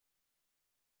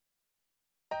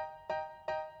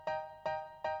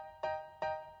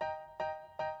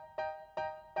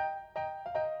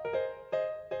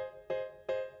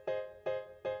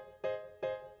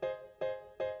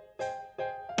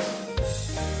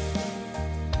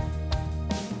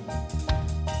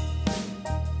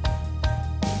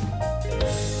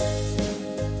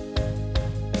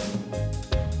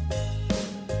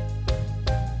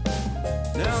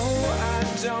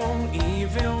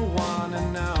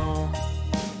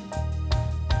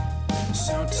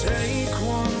So take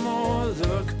one more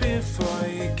look before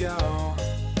you go.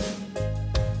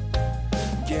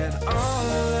 Get all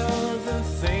of the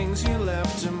things you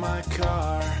left in my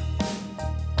car,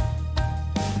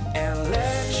 and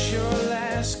let your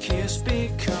last kiss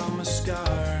become a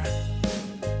scar.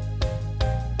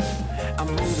 I'm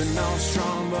moving on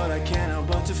strong, but I can't help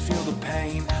but to feel the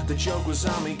pain. The joke was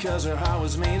on me cause her heart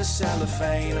was made of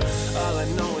cellophane. All I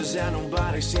know is that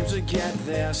nobody seems to get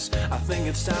this. I think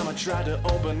it's time I try to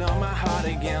open up my heart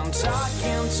again.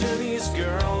 Talking to these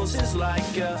girls is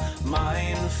like a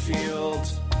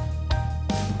minefield.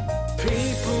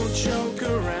 People joke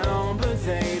around, but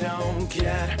they don't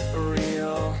get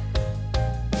real.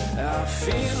 I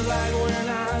feel like we're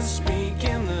not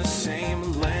speaking the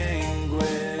same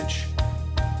language.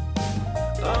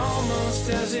 Almost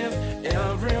as if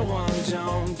everyone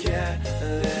don't get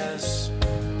this.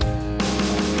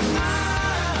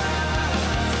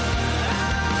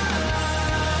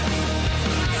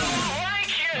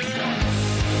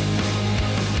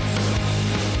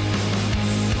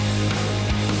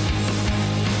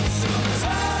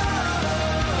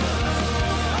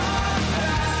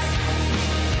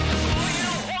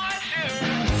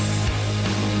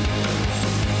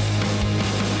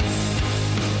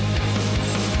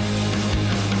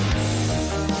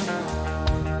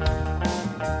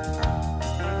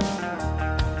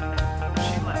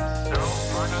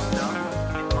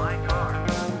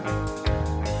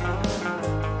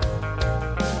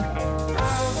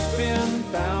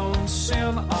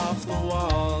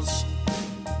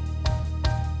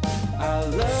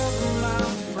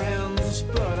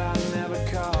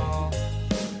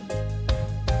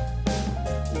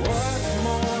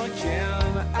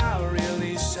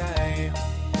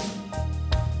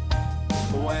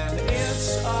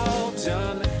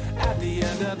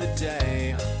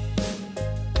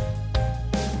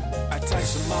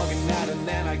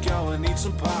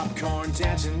 Some popcorn,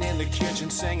 dancing in the kitchen,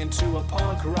 singing to a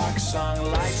punk rock song.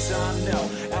 Lights on, no,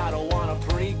 I don't want a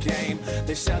pregame.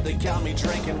 They said they got me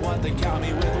drinking, what they got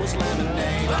me with was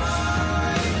lemonade.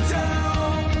 I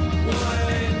don't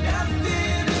want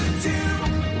nothing to do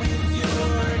with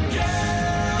your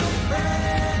girlfriend.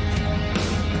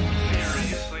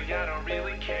 Seriously, I don't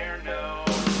really care, no.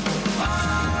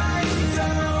 I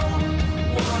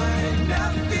don't want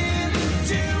nothing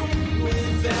to do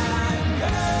with that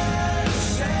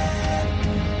person.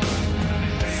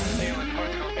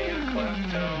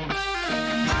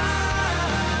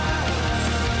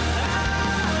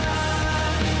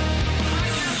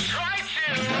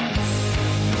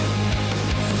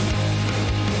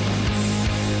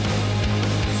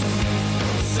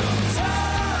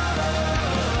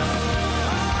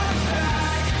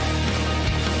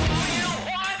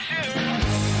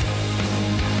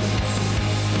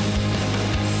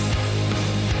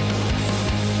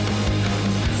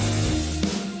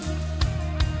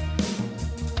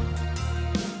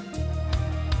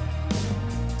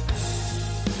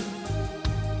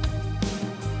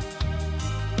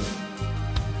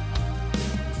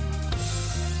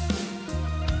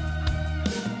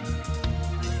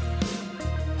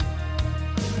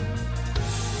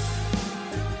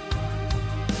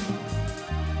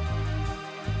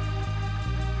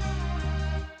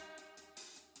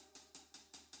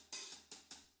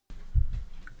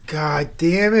 God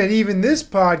damn it, even this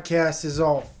podcast is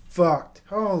all fucked.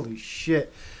 Holy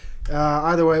shit.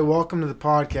 Either way, welcome to the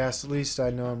podcast. At least I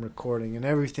know I'm recording and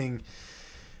everything.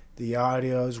 The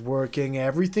audio is working.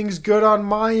 Everything's good on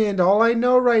my end. All I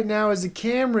know right now is the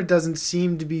camera doesn't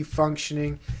seem to be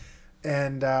functioning.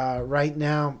 And right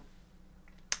now,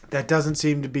 that doesn't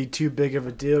seem to be too big of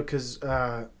a deal because,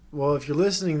 well, if you're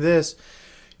listening to this,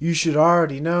 you should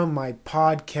already know my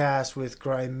podcast with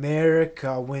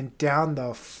Grimerica went down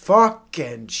the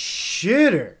fucking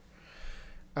shitter.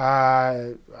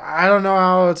 I don't know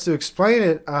how else to explain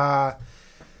it.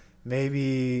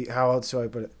 Maybe, how else do I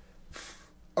put it?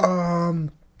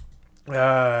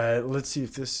 Let's see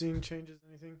if this scene changes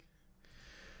anything.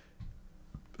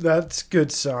 That's a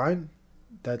good sign.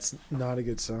 That's not a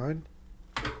good sign.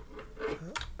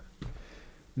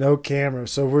 No camera.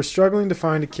 So we're struggling to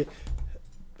find a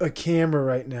camera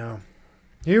right now.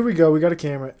 Here we go. We got a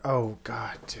camera. Oh,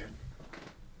 God, dude.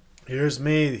 Here's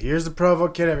me. Here's the Provo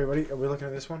Kid, everybody. Are we looking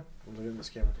at this one? We're looking at this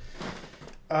camera.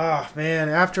 Oh, man.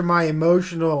 After my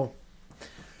emotional...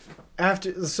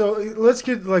 So, let's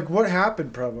get, like, what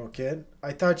happened, Provo Kid?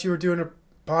 I thought you were doing a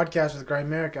podcast with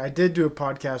Grimerica. I did do a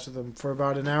podcast with them for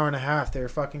about an hour and a half. They were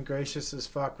fucking gracious as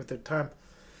fuck with their time.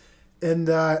 And,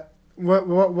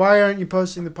 why aren't you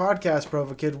posting the podcast,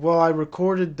 Provo Kid? Well, I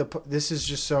recorded this is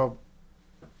just so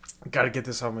got to get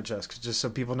this off my chest, 'cause just so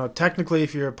people know, technically,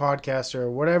 if you're a podcaster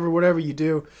or whatever you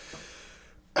do,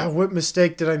 what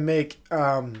mistake did I make?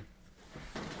 I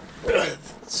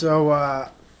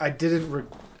didn't.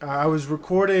 I was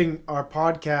recording our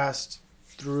podcast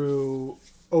through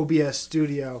OBS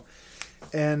Studio,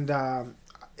 and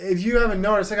if you haven't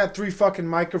noticed, I got 3 fucking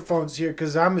microphones here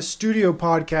because I'm a studio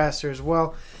podcaster as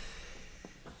well.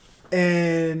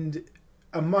 And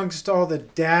amongst all the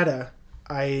data,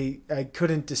 I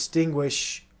couldn't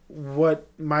distinguish what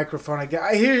microphone I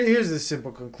got. Here's the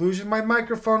simple conclusion. My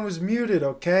microphone was muted,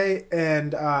 okay?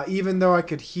 And even though I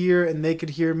could hear and they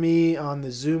could hear me on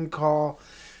the Zoom call,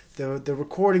 the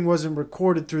recording wasn't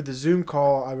recorded through the Zoom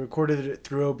call. I recorded it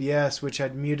through OBS, which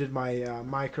had muted my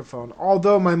microphone.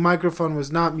 Although my microphone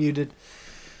was not muted.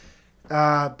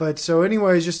 But so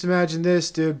anyways, just imagine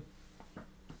this, dude.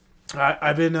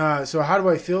 I've been, so how do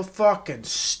I feel? Fucking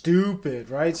stupid,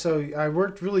 right? So I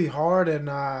worked really hard, and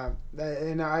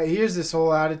here's this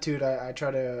whole attitude I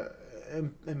try to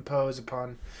impose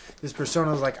upon this persona.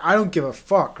 I was like, I don't give a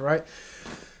fuck, right?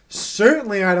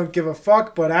 Certainly I don't give a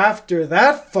fuck, but after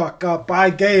that fuck up, I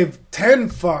gave 10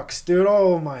 fucks, dude.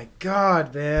 Oh my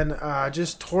God, man.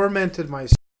 Just tormented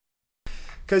myself.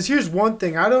 Because here's one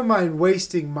thing, I don't mind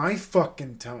wasting my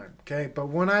fucking time, okay? But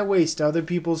when I waste other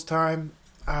people's time,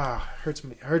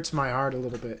 hurts my heart a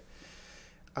little bit.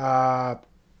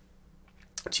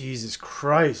 Jesus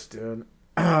Christ, dude.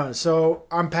 So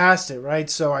I'm past it, right?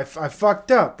 So I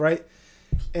fucked up, right?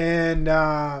 And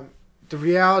the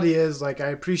reality is, like, I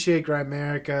appreciate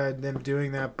Grimerica and them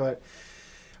doing that, but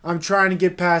I'm trying to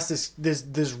get past this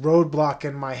roadblock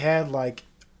in my head. Like,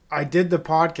 I did the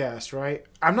podcast, right?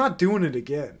 I'm not doing it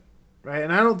again, right?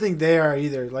 And I don't think they are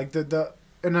either. Like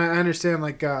and I understand,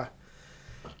 like,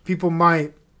 people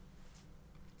might,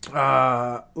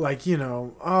 like, you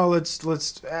know, oh,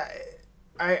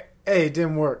 hey, it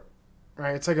didn't work,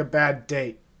 right? It's like a bad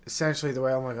date, essentially, the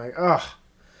way I'm like, ugh,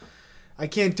 I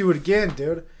can't do it again,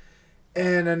 dude.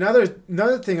 And another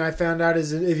thing I found out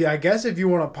is that if you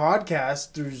want a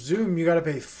podcast through Zoom, you got to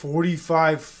pay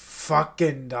 $45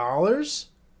 fucking dollars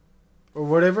or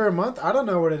whatever a month. I don't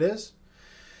know what it is.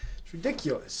 It's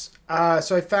ridiculous.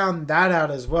 So I found that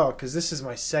out as well, because this is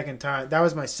my second time. That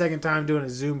was my second time doing a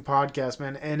Zoom podcast,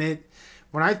 man. And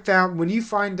when you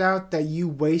find out that you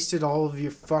wasted all of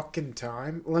your fucking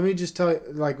time, let me just tell you,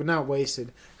 like, not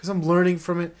wasted, because I'm learning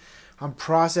from it. I'm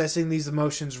processing these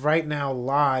emotions right now,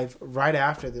 live, right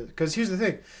after this. Because here's the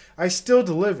thing, I still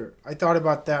deliver. I thought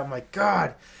about that. I'm like,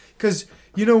 God, because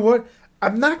you know what?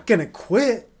 I'm not gonna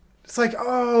quit. It's like,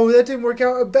 oh, that didn't work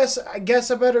out. I guess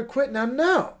I better quit now.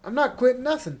 No, I'm not quitting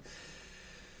nothing.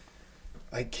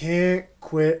 I can't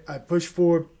quit. I push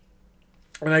forward,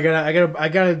 and I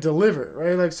gotta deliver,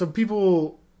 right? Like, so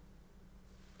people,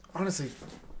 honestly,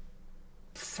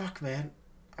 fuck, man,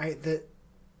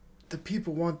 the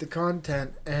people want the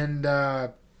content, and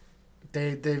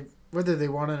they whether they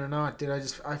want it or not, dude.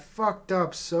 I fucked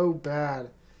up so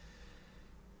bad.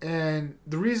 And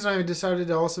the reason I decided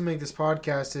to also make this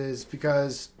podcast is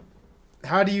because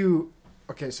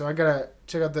okay, so I gotta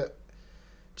check out the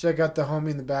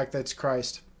homie in the back. That's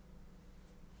Christ.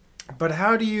 But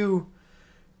how do you,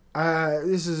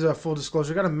 this is a full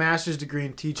disclosure, I got a master's degree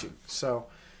in teaching. So,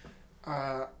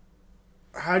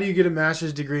 how do you get a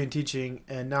master's degree in teaching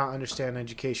and not understand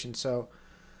education? So,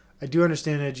 I do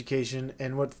understand education,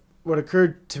 and what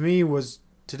occurred to me was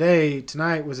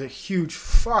tonight was a huge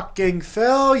fucking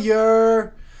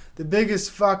failure. The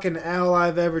biggest fucking L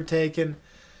I've ever taken.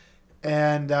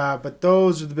 And, but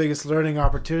those are the biggest learning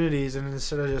opportunities. And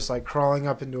instead of just like crawling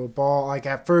up into a ball, like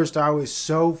at first I was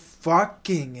so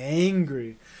fucking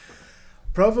angry.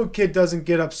 Provo Kid doesn't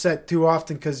get upset too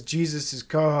often because Jesus, his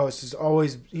co-host, is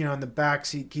always, you know, in the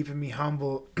backseat keeping me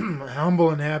humble,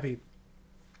 humble and happy.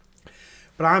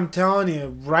 But I'm telling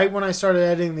you, right when I started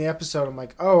editing the episode, I'm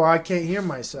like, oh, I can't hear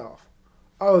myself.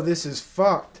 Oh, this is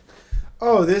fucked.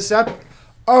 Oh,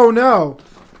 oh no.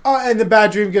 Oh, and the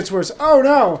bad dream gets worse. Oh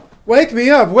no. Wake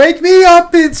me up. Wake me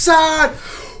up inside.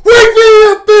 Wake me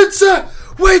up inside.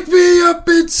 Wake me up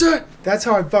inside. That's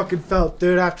how I fucking felt,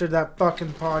 dude, after that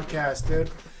fucking podcast, dude.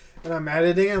 And I'm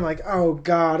editing, I'm like, oh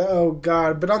God, oh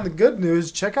God. But on the good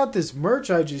news, check out this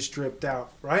merch I just dripped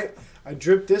out, right? I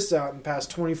dripped this out in the past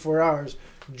 24 hours.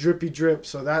 Drippy drip.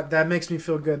 So that makes me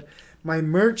feel good. My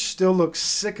merch still looks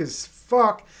sick as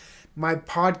fuck. My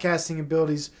podcasting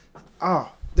abilities,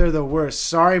 they're the worst.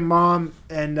 Sorry, Mom,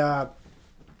 and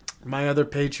my other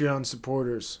Patreon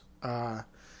supporters.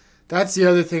 That's the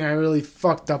other thing I really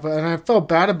fucked up, and I felt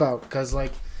bad about, because,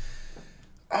 like,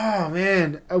 oh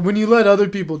man, when you let other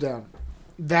people down,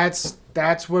 that's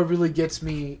what really gets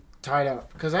me tied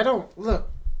up. Because I don't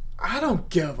I don't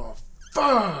give a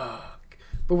fuck.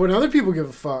 But when other people give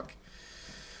a fuck,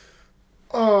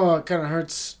 oh, it kind of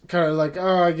hurts. Kind of like,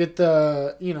 oh, I get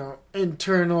the,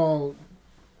 internal,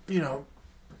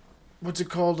 what's it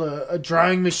called? A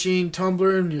drying machine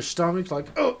tumbler in your stomach. Like,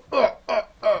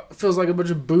 It feels like a bunch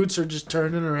of boots are just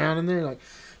turning around in there. Like,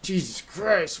 Jesus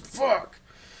Christ, fuck.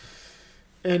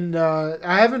 And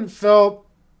I haven't felt,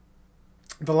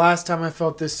 the last time I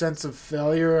felt this sense of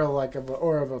failure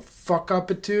or of a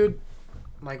fuck-up-itude,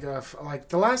 like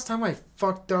the last time I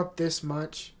fucked up this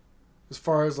much, as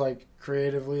far as like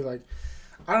creatively, like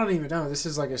I don't even know. This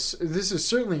is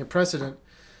certainly a precedent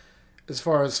as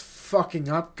far as fucking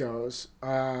up goes.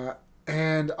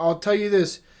 And I'll tell you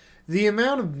this, the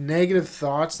amount of negative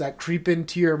thoughts that creep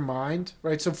into your mind,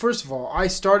 right? So first of all, I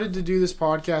started to do this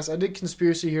podcast. I did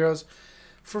Conspiracy Heroes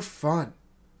for fun.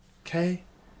 Okay?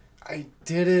 I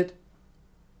did it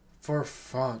for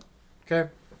fun. Okay?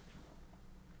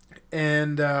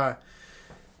 And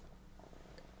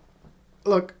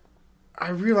look, I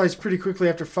realized pretty quickly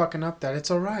after fucking up that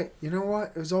it's alright. You know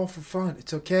what? It was all for fun.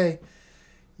 It's okay.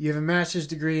 You have a master's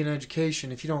degree in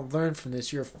education. If you don't learn from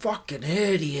this, you're a fucking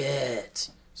idiot.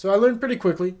 So I learned pretty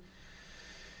quickly.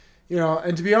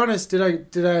 And to be honest, did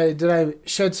I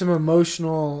shed some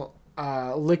emotional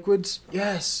liquids?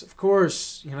 Yes, of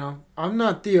course. I'm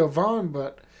not Theo Vaughn,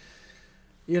 but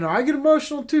I get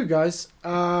emotional too, guys.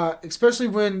 Especially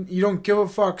when you don't give a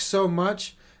fuck so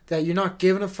much that you're not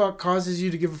giving a fuck causes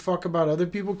you to give a fuck about other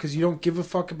people because you don't give a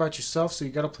fuck about yourself, so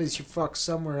you gotta place your fuck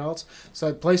somewhere else. So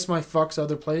I place my fucks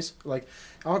other place. Like,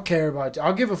 I'll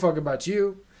give a fuck about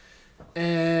you.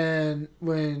 And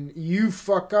when you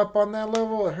fuck up on that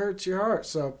level, it hurts your heart.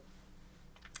 So,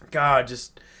 God,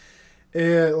 it's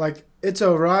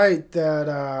alright that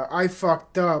I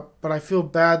fucked up, but I feel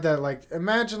bad that,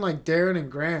 imagine, Darren and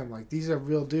Graham, these are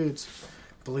real dudes,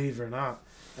 believe it or not,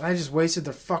 and I just wasted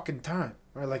their fucking time,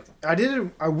 right?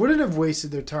 I wouldn't have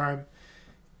wasted their time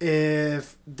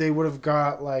if they would have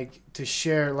got, to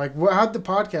share, how'd the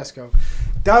podcast go?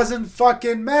 Doesn't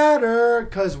fucking matter,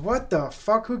 because what the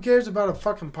fuck, who cares about a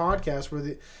fucking podcast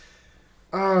where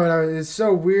it's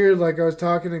so weird, I was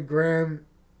talking to Graham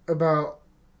about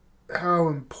how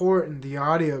important the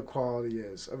audio quality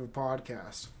is of a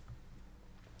podcast.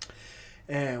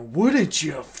 And wouldn't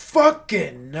you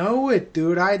fucking know it,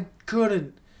 dude? I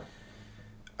couldn't.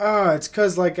 It's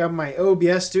because, on my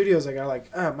OBS studios, I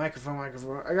got,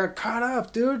 microphone. I got caught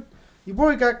up, dude. Your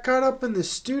boy got caught up in the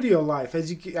studio life.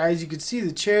 As you can see,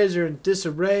 the chairs are in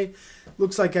disarray.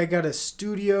 Looks like I got a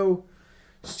studio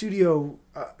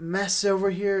mess over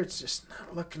here. It's just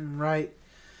not looking right.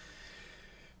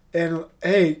 And,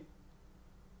 hey,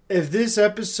 if this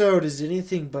episode is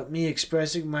anything but me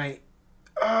expressing my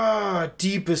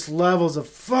deepest levels of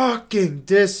fucking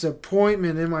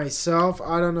disappointment in myself,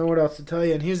 I don't know what else to tell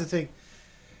you. And here's the thing.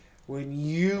 When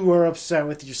you are upset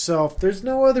with yourself, there's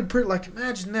no other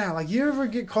imagine that. You ever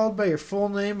get called by your full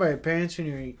name by your parents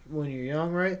when you're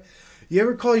young, right? You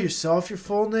ever call yourself your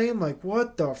full name?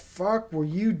 What the fuck were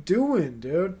you doing,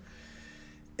 dude?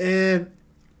 And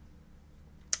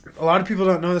a lot of people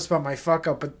don't know this about my fuck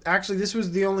up, but actually this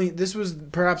was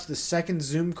perhaps the second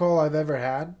Zoom call I've ever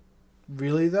had.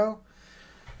 Really though?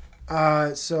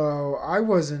 So I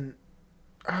wasn't,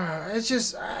 it's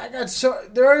just,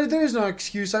 there's no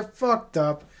excuse. I fucked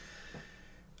up.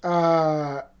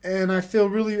 And I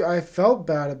felt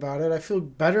bad about it. I feel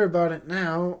better about it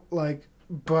now.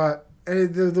 But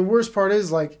the worst part is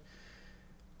the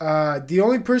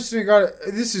only person who got it,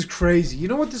 this is crazy. You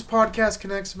know what this podcast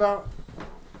connects about?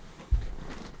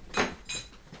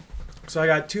 So I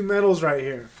got 2 medals right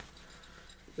here.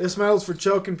 This medal's for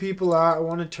choking people out. I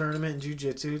won a tournament in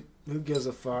jiu-jitsu. Who gives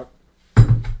a fuck?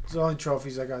 It's the only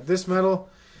trophies I got. This medal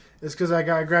is because I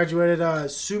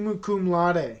graduated summa cum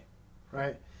laude,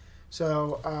 right?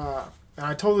 So, and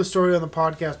I told the story on the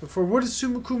podcast before. What is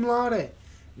summa cum laude? It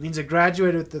means I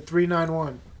graduated with the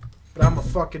 391. But I'm a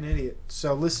fucking idiot.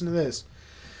 So listen to this.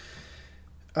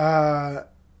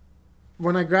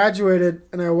 When I graduated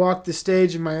and I walked the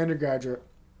stage in my undergraduate,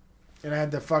 and I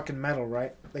had the fucking medal,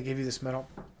 right? They gave you this medal.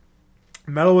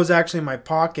 The medal was actually in my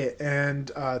pocket, and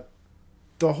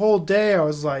the whole day I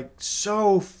was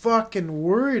so fucking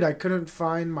worried I couldn't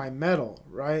find my medal,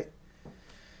 right?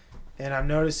 And I'm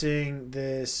noticing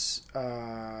this,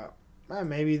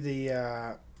 maybe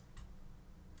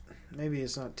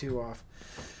it's not too off.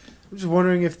 I'm just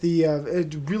wondering if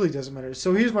it really doesn't matter.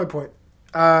 So here's my point.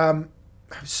 I'm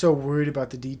so worried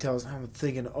about the details. I'm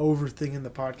overthinking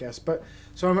the podcast. But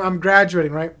so I'm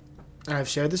graduating, right? I've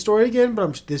shared the story again,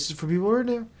 but this is for people who are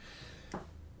new.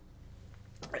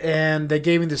 And they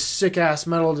gave me this sick-ass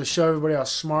medal to show everybody how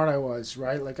smart I was,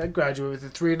 right? Like, I graduated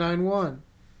with a 3.91.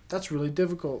 That's really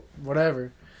difficult.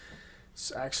 Whatever.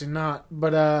 It's actually not.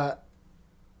 But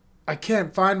I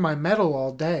can't find my medal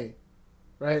all day,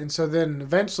 right? And so then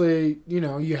eventually,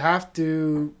 you have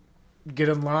to get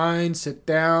in line, sit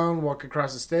down, walk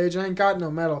across the stage. I ain't got no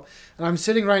medal. And I'm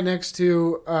sitting right next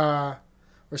to, or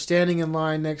standing in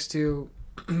line next to,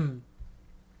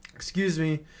 excuse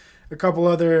me, a couple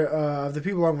other of the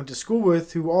people I went to school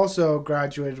with who also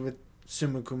graduated with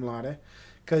summa cum laude.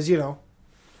 Because,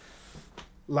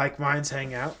 like minds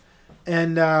hang out.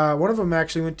 And one of them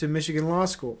actually went to Michigan Law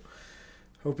School.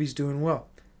 Hope he's doing well.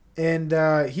 And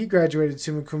he graduated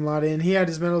summa cum laude, and he had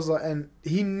his medals, and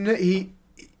he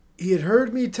had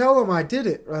heard me tell him I did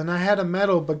it, and I had a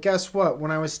medal, but guess what?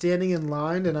 When I was standing in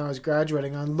line and I was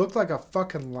graduating, I looked like a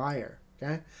fucking liar,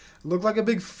 okay? I looked like a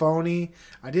big phony.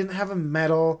 I didn't have a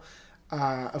medal.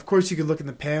 Of course, you could look in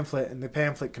the pamphlet, and the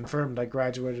pamphlet confirmed I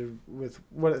graduated with,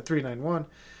 a 3.91.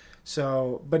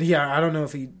 So, but yeah, I don't know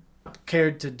if he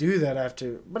cared to do that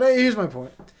after, but here's my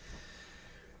point.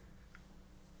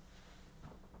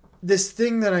 This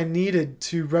thing that I needed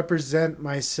to represent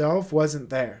myself wasn't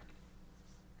there.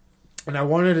 And I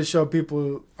wanted to show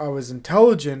people I was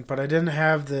intelligent, but I didn't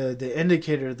have the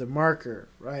indicator, the marker,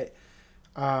 right?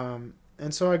 And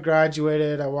so I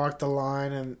graduated, I walked the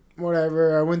line and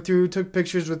whatever. I went through, took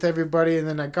pictures with everybody, and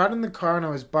then I got in the car and I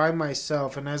was by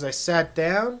myself. And as I sat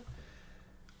down,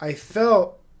 I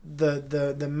felt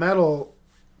the metal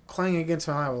clang against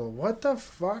my eye. Well, what the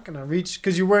fuck? And I reached,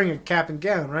 because you're wearing a cap and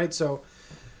gown, right? So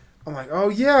I'm like, oh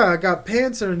yeah, I got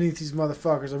pants underneath these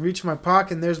motherfuckers. I reach my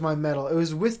pocket and there's my medal. It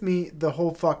was with me the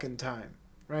whole fucking time,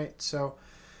 right? So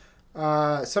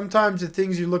sometimes the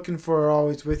things you're looking for are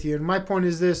always with you. And my point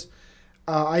is this.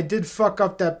 I did fuck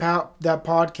up that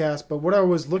podcast, but what I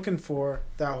was looking for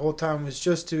that whole time was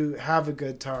just to have a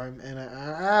good time. And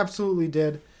I absolutely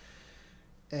did.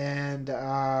 And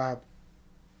I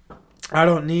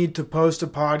don't need to post a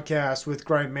podcast with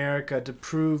Grimerica to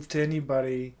prove to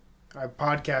anybody I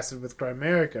podcasted with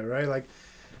Grimerica, right? Like,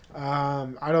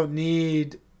 I don't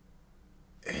need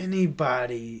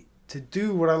anybody to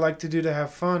do what I like to do to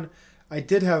have fun. I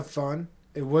did have fun.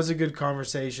 It was a good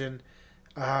conversation.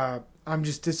 I'm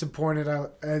just disappointed.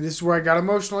 And this is where I got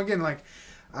emotional again. Like,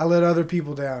 I let other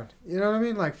people down. You know what I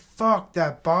mean? Like, fuck,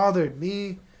 that bothered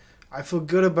me. I feel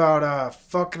good about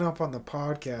fucking up on the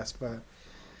podcast, but...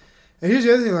 And here's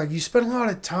the other thing, like, you spend a lot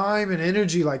of time and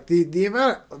energy, like, the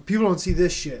amount... People don't see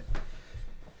this shit.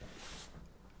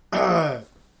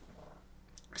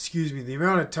 Excuse me, the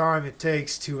amount of time it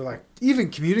takes to, like, even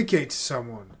communicate to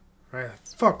someone, right? Like,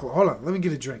 fuck, hold on, let me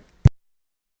get a drink.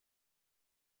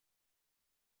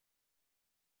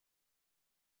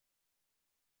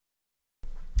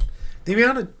 The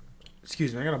amount of...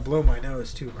 Excuse me, I gotta blow my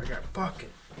nose, too. I got fucking...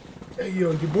 Hey,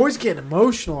 yo, your boy's getting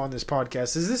emotional on this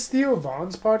podcast. Is this Theo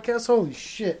Vaughn's podcast? Holy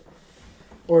shit.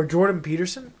 Or Jordan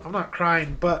Peterson? I'm not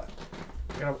crying, but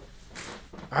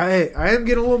I am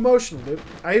getting a little emotional, dude.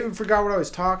 I even forgot what I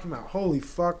was talking about. Holy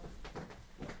fuck.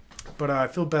 But I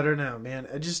feel better now, man.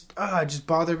 It just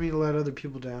bothered me to let other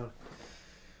people down.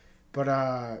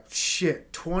 But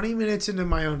shit, 20 minutes into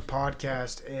my own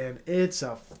podcast, and it's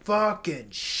a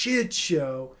fucking shit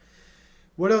show.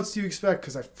 What else do you expect?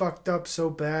 Because I fucked up so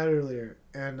bad earlier.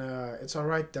 And it's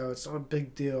alright, though. It's not a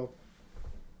big deal.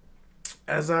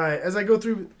 As I go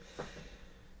through...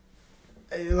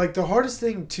 Like, the hardest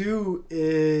thing, too,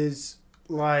 is,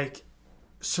 like...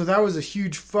 So that was a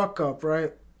huge fuck up,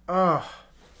 right?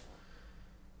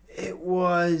 It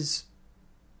was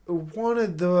one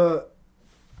of the...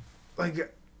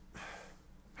 Like...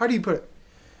 How do you put it?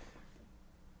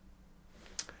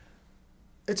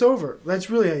 It's over. That's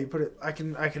really how you put it. I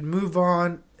can move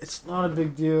on. It's not a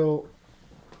big deal.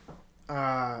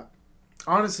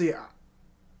 Honestly,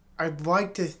 I'd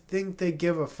like to think they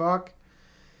give a fuck,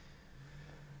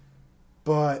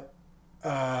 but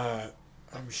I'm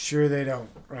sure they don't.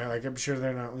 Right? Like, I'm sure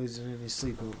they're not losing any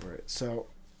sleep over it. So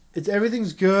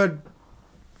everything's good.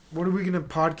 What are we gonna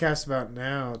podcast about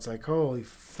now? It's like, holy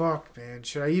fuck, man.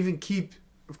 Should I even keep?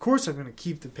 Of course, I'm gonna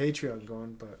keep the Patreon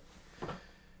going, but.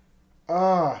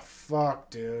 Fuck,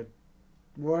 dude.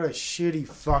 What a shitty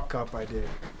fuck up I did.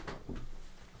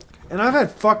 And I've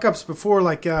had fuck ups before,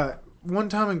 like, one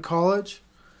time in college.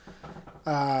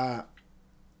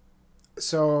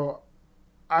 So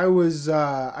I was,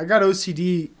 I got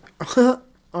OCD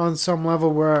on some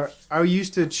level where I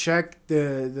used to check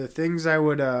the things I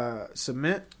would,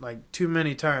 submit, like, too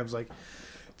many times. Like,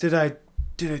 did I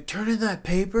turn in that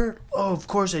paper? Oh, of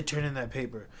course I turned in that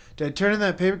paper. Did I turn in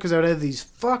that paper? Because I would have these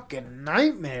fucking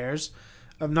nightmares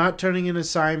of not turning in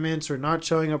assignments or not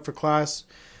showing up for class.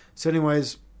 So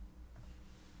anyways,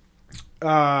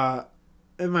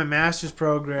 in my master's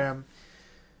program,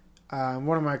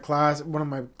 one of my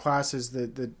classes,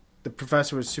 the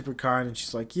professor was super kind, and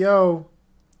she's like, "Yo,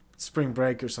 spring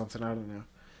break or something, I don't know.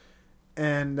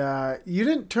 And you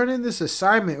didn't turn in this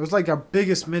assignment. It was like our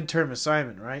biggest midterm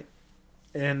assignment, right?"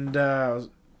 And I was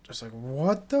just like,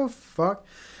 "What the fuck?"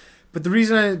 But the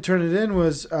reason I didn't turn it in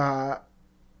was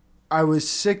I was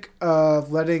sick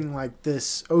of letting like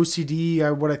this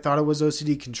OCD, what I thought it was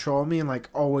OCD, control me and like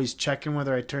always checking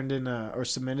whether I turned in or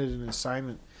submitted an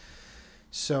assignment.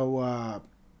 So,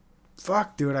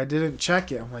 fuck, dude, I didn't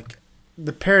check it. I'm like,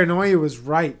 the paranoia was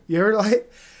right. You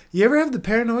ever have the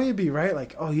paranoia be right?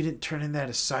 Like, oh, you didn't turn in that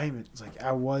assignment. It's like,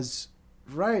 I was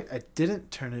right. I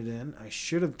didn't turn it in. I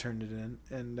should have turned it in.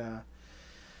 And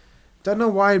don't know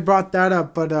why I brought that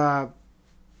up, but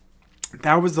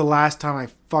that was the last time I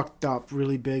fucked up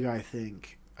really big, I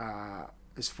think.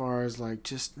 As far as like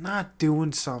just not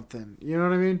doing something. You know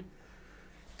what I mean?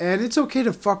 And it's okay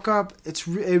to fuck up. It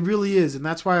really is. And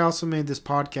that's why I also made this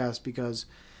podcast, because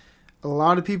a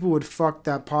lot of people would fuck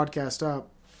that podcast up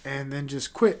and then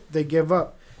just quit. They give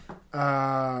up.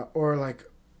 Or like,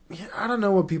 I don't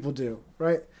know what people do,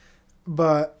 right?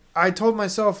 But I told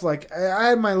myself, like, I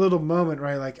had my little moment,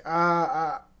 right? Like,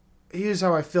 here's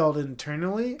how I felt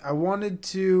internally. I wanted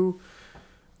to,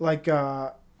 like,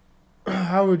 how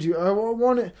would you,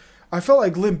 I felt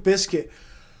like Limp Bizkit.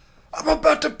 I'm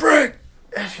about to break.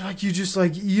 And like, you just,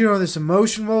 like, you know, this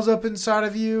emotion wells up inside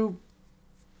of you.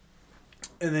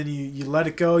 And then you let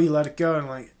it go, and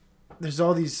like, there's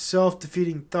all these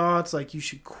self-defeating thoughts, like, you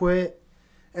should quit.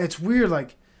 And it's weird,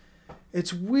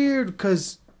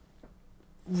 because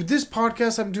with this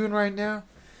podcast I'm doing right now,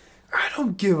 I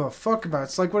don't give a fuck about it.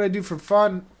 It's like what I do for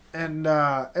fun, and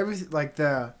everything, like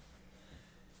the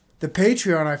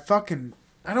Patreon,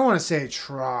 I don't want to say I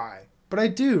try, but I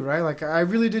do, right? Like, I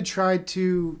really did try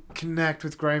to connect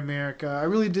with Grimerica. I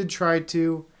really did try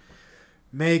to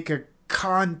make a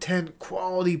content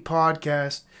quality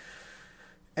podcast,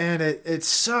 and it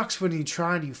sucks when you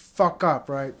try and you fuck up,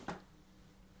 right?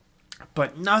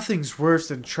 But nothing's worse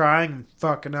than trying and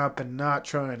fucking up and not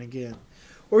trying again,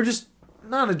 or just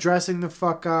not addressing the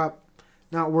fuck up,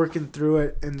 not working through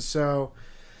it. And so,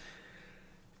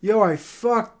 I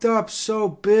fucked up so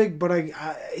big, but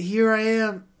here I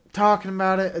am talking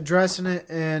about it, addressing it,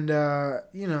 and I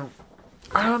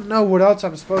don't know what else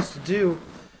I'm supposed to do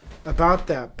about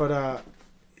that. But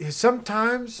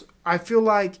sometimes I feel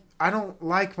like I don't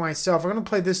like myself. I'm gonna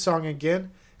play this song again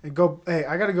and go. Hey,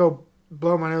 I gotta go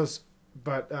blow my nose,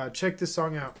 but check this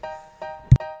song out.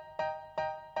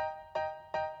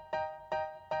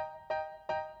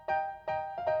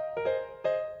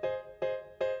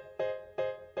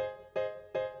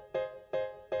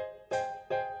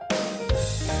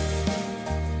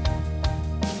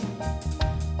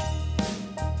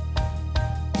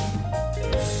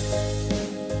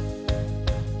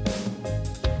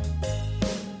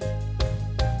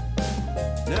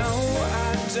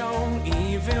 Don't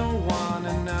even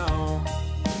wanna know.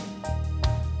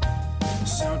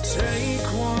 So take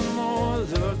one more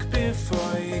look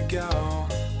before you go.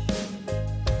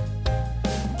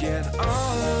 Get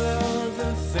all of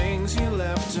the things you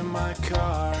left in my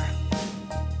car,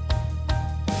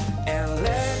 and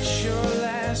let your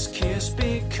last kiss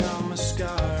become a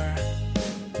scar.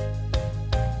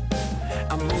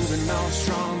 I'm moving on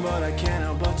strong, but I can't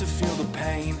help but to feel the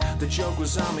pain. The joke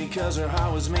was on me cause her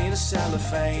heart was made of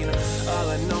cellophane. All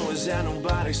I know is that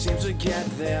nobody seems to get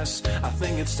this. I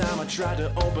think it's time I try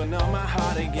to open up my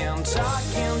heart again.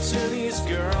 Talking to these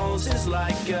girls is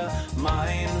like a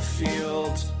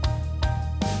minefield.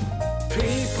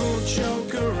 People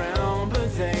joke around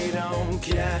but they don't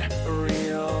get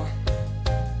real.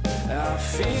 I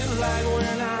feel like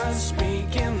we're not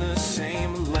speaking the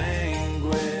same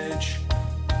language,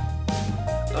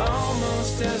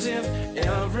 almost as if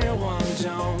everyone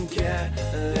don't get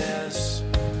this.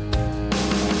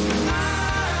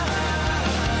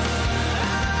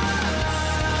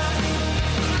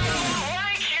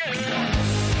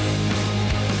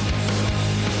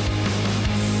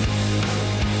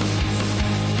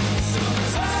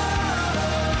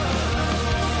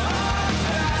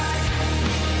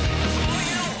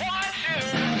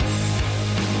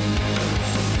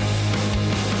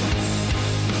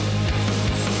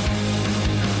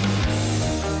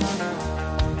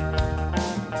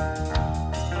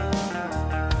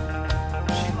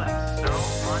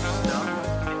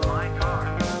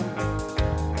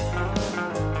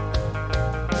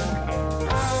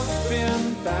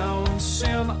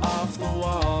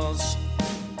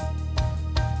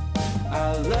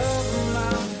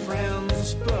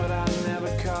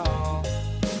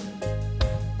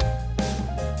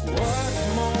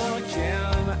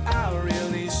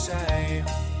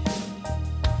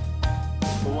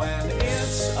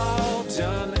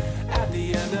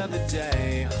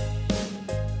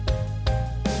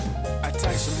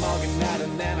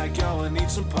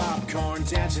 some popcorn,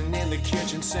 dancing in the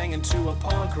kitchen, singing to a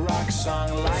punk rock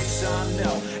song. Lights on,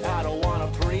 no, I don't want a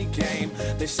pregame.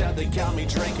 They said they got me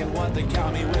drinking, what they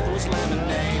got me with was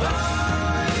lemonade.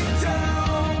 I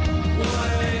don't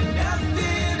want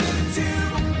nothing to do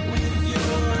with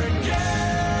your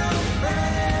girlfriend.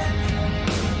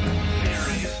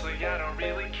 Seriously, I don't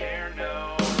really care,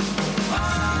 no.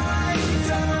 I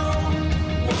don't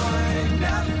want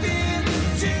nothing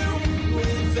to do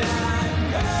with that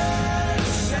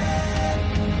person.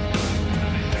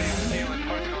 They say stealing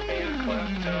parts will be a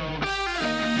klepto.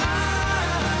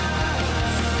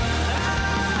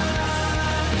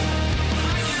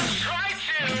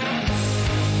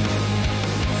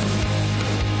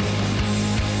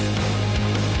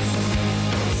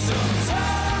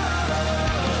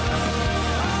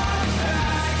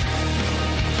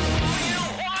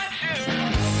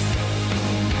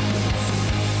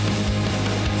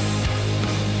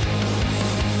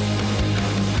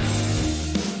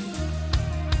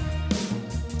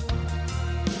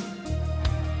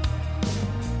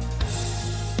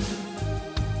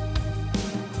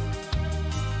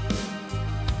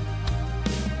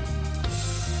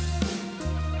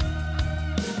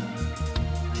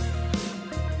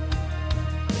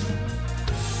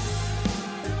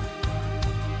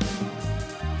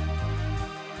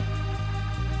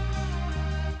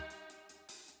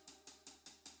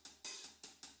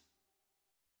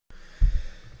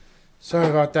 Sorry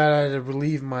about that. I had to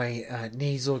relieve my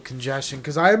nasal congestion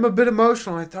because I am a bit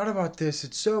emotional. I thought about this.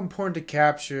 It's so important to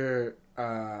capture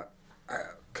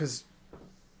because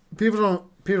people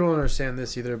don't understand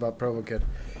this either about Provo Kid.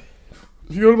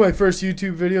 If you go to my first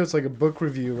YouTube video, it's like a book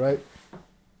review, right?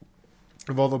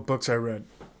 Of all the books I read,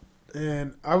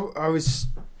 and I was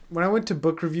when I went to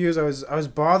book reviews, I was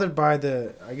bothered by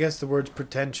the word's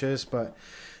pretentious, but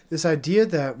this idea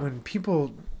that when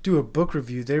people do a book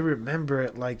review, they remember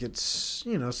it like it's,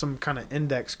 some kind of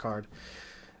index card.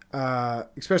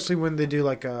 Especially when they do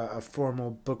like a formal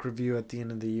book review at the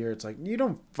end of the year. It's like, you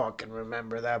don't fucking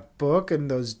remember that book and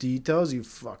those details, you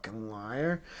fucking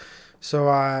liar.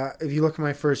 So if you look at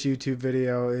my first YouTube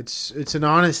video, it's an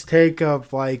honest take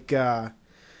of like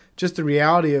just the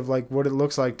reality of like what it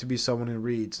looks like to be someone who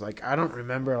reads. Like, I don't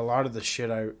remember a lot of the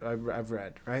shit I've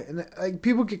read, right? And like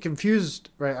people get confused,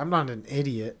 right? I'm not an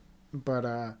idiot. But,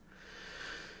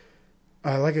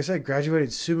 like I said,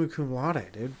 graduated summa cum laude,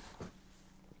 dude.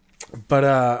 But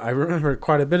I remember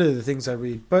quite a bit of the things I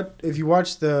read. But if you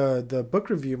watch the book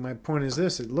review, my point is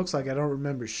this. It looks like I don't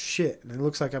remember shit. And it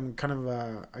looks like I'm kind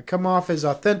of, I come off as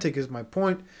authentic is my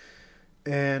point.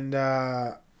 And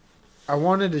I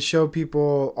wanted to show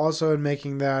people also in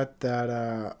making that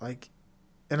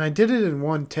and I did it in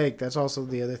one take. That's also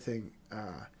the other thing.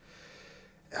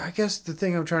 I guess the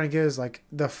thing I'm trying to get is like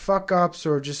the fuck ups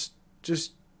or just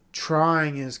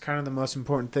trying is kind of the most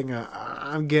important thing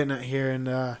I'm getting at here, and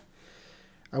I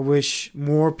wish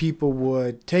more people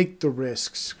would take the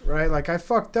risks, right? Like I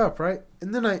fucked up, right?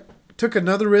 And then I took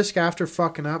another risk after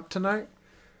fucking up tonight,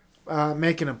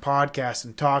 making a podcast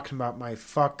and talking about my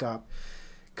fuck up.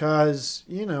 Cause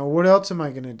what else am I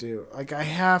gonna do? Like I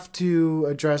have to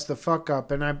address the fuck up,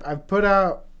 and I've put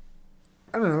out,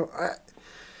 I don't know.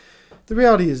 The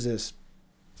reality is this.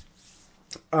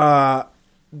 I'm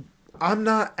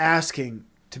not asking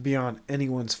to be on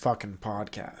anyone's fucking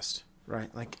podcast,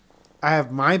 right? Like, I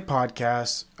have my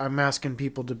podcast. I'm asking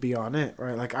people to be on it,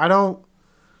 right? Like, I don't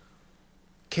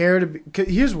care to be...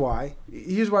 Here's why.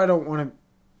 Here's why I don't want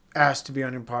to ask to be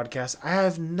on your podcast. I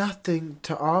have nothing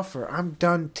to offer. I'm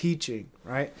done teaching,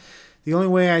 right? The only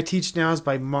way I teach now is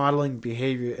by modeling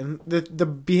behavior. And the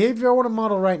behavior I want to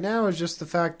model right now is just the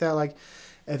fact that, like,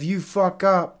 if you fuck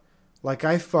up, like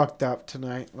I fucked up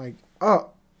tonight, like,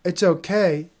 oh, it's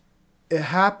okay. It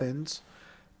happens.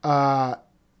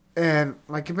 And,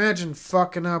 like, imagine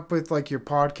fucking up with, like, your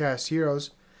podcast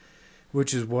heroes,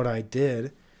 which is what I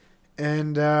did.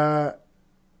 And, you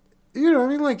know what I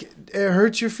mean? Like, it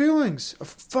hurts your feelings. Of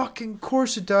fucking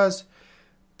course it does.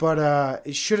 But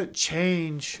it shouldn't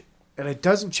change, and it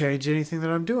doesn't change anything that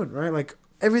I'm doing, right? Like,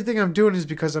 everything I'm doing is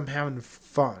because I'm having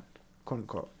fun, quote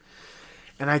unquote.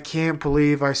 And I can't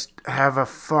believe I have a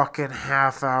fucking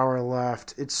half hour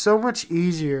left. It's so much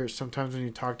easier sometimes when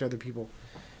you talk to other people.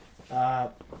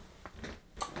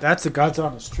 That's the God's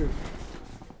honest truth.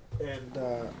 And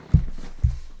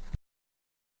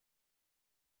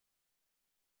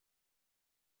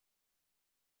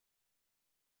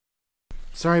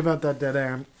sorry about that dead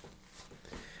air.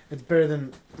 It's better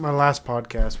than my last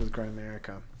podcast with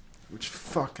Grimerica, which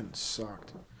fucking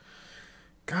sucked.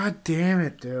 God damn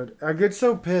it, dude. I get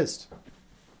so pissed.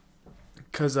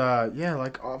 Because,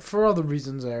 for all the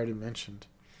reasons I already mentioned.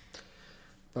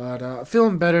 But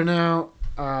feeling better now.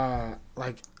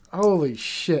 Holy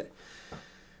shit.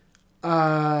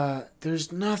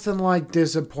 There's nothing like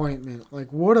disappointment.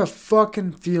 Like, what a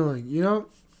fucking feeling, you know?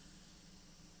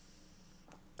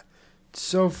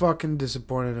 So fucking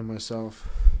disappointed in myself.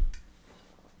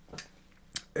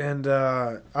 And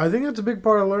I think that's a big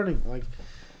part of learning. Like,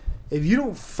 if you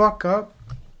don't fuck up,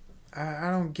 I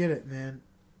don't get it, man.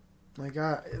 Like,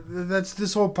 that's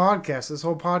this whole podcast. This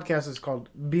whole podcast is called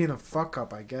being a fuck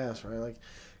up, I guess, right? Like,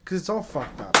 because it's all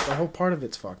fucked up. The whole part of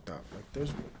it's fucked up. Like,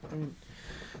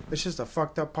 it's just a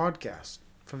fucked up podcast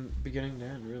from beginning to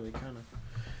end, really, kind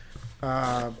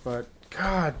of. But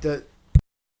God,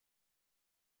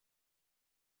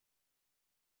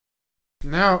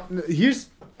 now here's.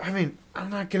 I mean, I'm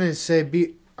not gonna say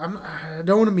I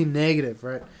don't want to be negative,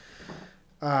 right?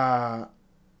 And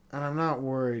I'm not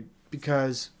worried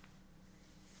because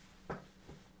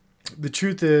the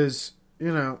truth is,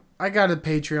 you know, I got a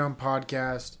Patreon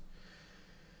podcast,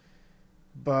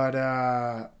 but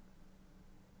I'm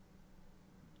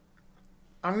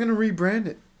going to rebrand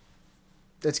it.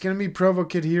 It's going to be Provo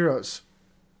Kid Heroes.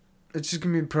 It's just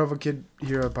going to be Provo Kid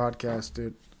Hero Podcast,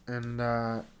 dude. And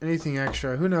anything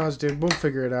extra, who knows, dude? We'll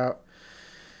figure it out.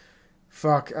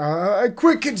 Fuck. I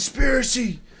quit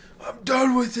conspiracy. I'm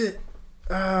done with it.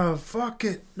 Fuck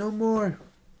it. No more.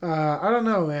 I don't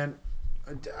know, man.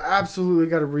 I absolutely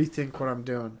got to rethink what I'm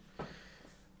doing.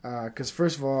 Because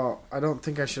first of all, I don't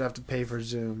think I should have to pay for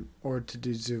Zoom or to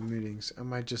do Zoom meetings. I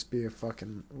might just be a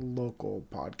fucking local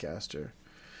podcaster.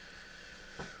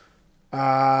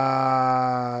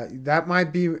 That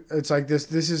might be. It's like this.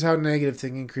 This is how negative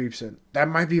thinking creeps in. That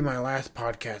might be my last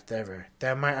podcast ever.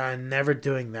 I'm never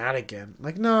doing that again.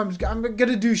 Like, no, I'm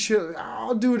gonna do shit.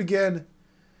 I'll do it again.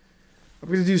 I'm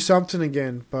gonna do something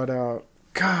again. But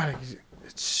God,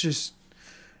 it's just.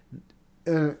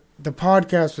 The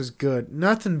podcast was good.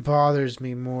 Nothing bothers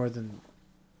me more than...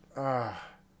 I'm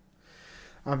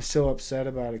still upset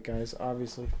about it, guys,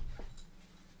 obviously.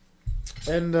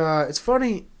 And it's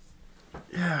funny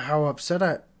how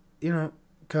upset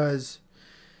because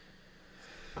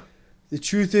the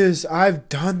truth is I've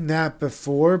done that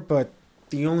before, but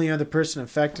the only other person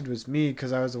affected was me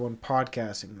because I was the one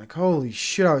podcasting. Like, holy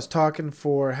shit, I was talking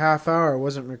for a half hour, I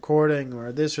wasn't recording,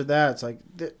 or this or that. It's like,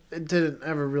 it didn't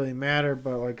ever really matter,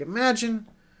 but like, imagine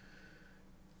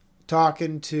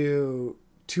talking to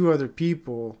 2 other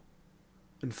people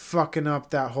and fucking up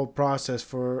that whole process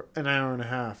for an hour and a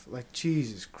half. Like,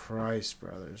 Jesus Christ,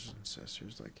 brothers and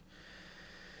sisters. Like,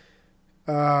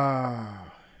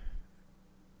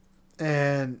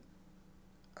 and,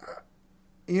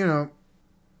 you know,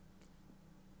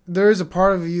 there is a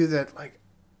part of you that, like,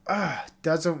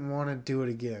 doesn't want to do it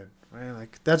again, right?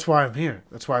 Like, that's why I'm here.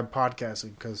 That's why I'm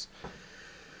podcasting, because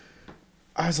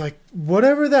I was like,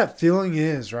 whatever that feeling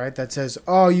is, right, that says,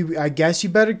 I guess you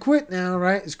better quit now,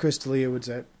 right, as Chris D'Elia would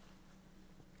say.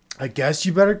 I guess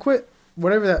you better quit.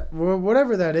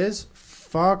 Whatever that is,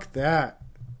 fuck that.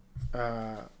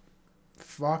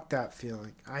 Fuck that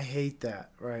feeling. I hate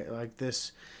that, right? Like,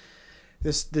 this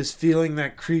feeling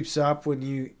that creeps up when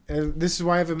you... this is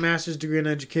why I have a master's degree in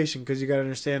education, because you got to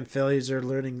understand failures are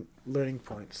learning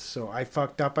points. So I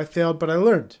fucked up, I failed, but I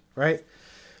learned, right?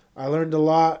 I learned a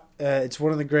lot. It's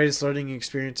one of the greatest learning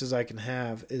experiences I can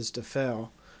have is to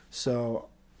fail. So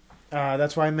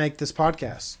that's why I make this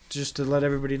podcast, just to let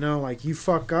everybody know, like, you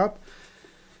fuck up,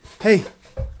 hey,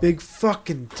 big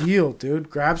fucking deal, dude.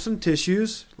 Grab some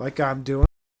tissues, like I'm doing.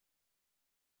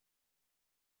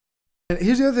 And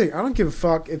here's the other thing. I don't give a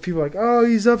fuck if people are like, oh,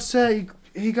 he's upset.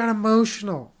 He got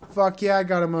emotional. Fuck yeah, I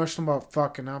got emotional about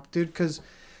fucking up, dude. Because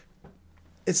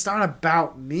it's not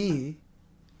about me.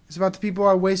 It's about the people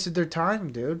I wasted their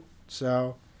time, dude.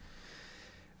 So,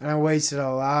 and I wasted a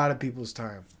lot of people's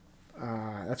time.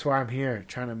 That's why I'm here,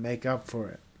 trying to make up for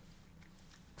it.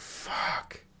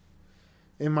 Fuck.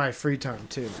 In my free time,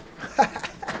 too.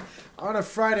 On a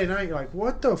Friday night, you're like,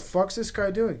 what the fuck's this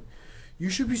guy doing? You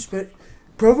should be spending...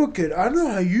 Provo Kid, I don't know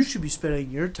how you should be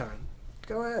spending your time.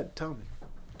 Go ahead, tell me.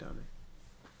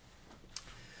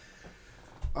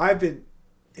 I've been,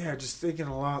 just thinking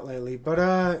a lot lately.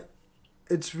 But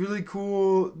it's really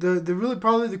cool.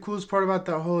 Probably the coolest part about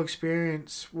that whole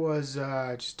experience was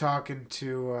just talking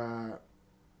to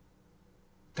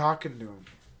him.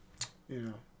 You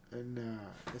know, and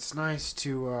it's nice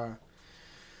to.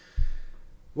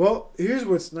 Well, here's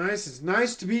what's nice. It's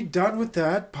nice to be done with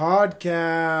that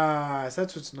podcast.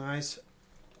 That's what's nice.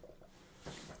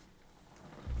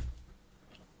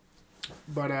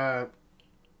 But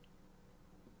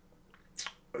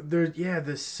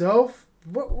the self.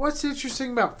 What's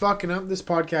interesting about fucking up? This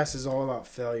podcast is all about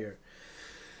failure.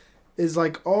 is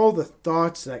like all the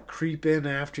thoughts that creep in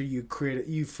after you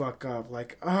you fuck up.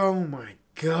 Like, oh my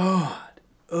God.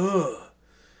 Ugh.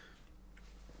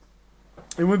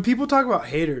 And when people talk about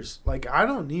haters, like, I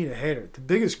don't need a hater. The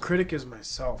biggest critic is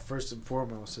myself, first and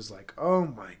foremost, is like, oh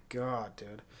my God,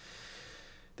 dude.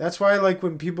 That's why, like,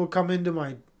 when people come into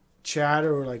my chat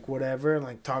or, like, whatever and,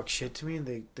 like, talk shit to me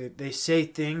and they say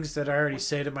things that I already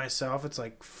say to myself, it's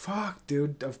like, fuck,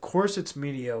 dude, of course it's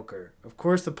mediocre. Of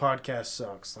course the podcast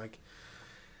sucks. Like,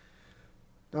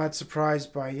 not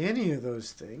surprised by any of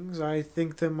those things. I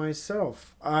think them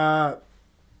myself.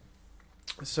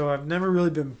 So I've never really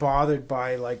been bothered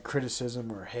by, like,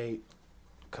 criticism or hate,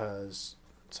 because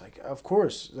it's like, of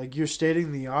course, like, you're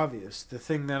stating the obvious, the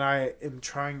thing that I am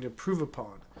trying to prove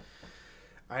upon.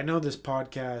 I know this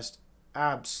podcast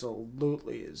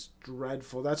absolutely is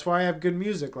dreadful. That's why I have good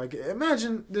music. Like,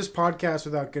 imagine this podcast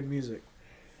without good music.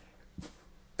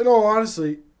 In all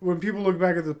honesty, when people look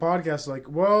back at the podcast, like,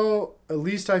 well, at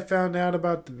least I found out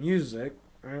about the music,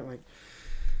 right? Like,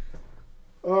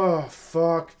 oh,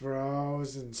 fuck,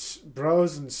 bros and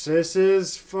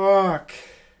sisses. Fuck.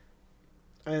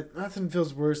 Nothing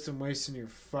feels worse than wasting your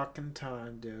fucking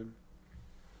time, dude.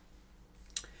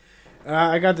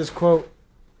 I got this quote.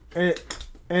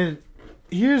 And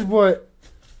here's what...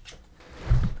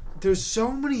 There's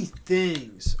so many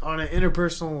things on an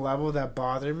interpersonal level that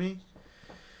bother me.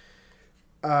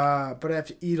 But I have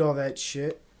to eat all that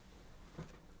shit.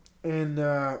 And,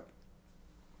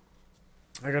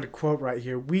 I got a quote right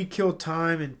here. We kill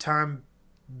time and time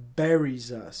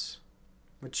buries us.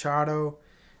 Machado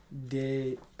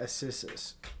de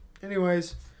Assis.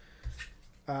 Anyways,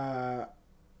 I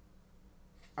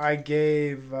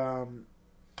gave...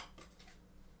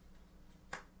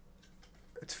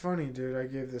 it's funny, dude. I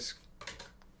gave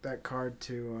that card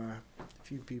to a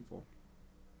few people.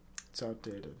 It's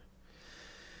outdated.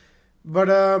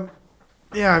 But,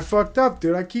 yeah, I fucked up,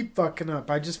 dude. I keep fucking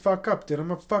up. I just fuck up, dude.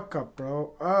 I'm a fuck up,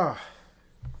 bro.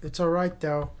 It's alright,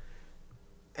 though.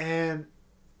 And,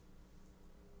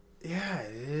 yeah,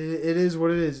 it is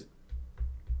what it is.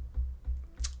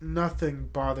 Nothing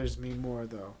bothers me more,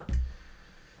 though.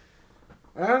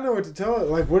 I don't know what to tell it.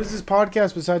 Like, what is this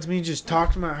podcast besides me just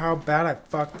talking about how bad I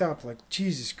fucked up? Like,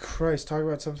 Jesus Christ, talk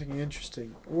about something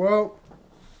interesting. Well,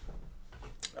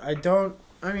 I don't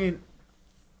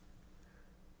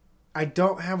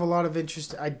have a lot of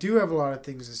interest. I do have a lot of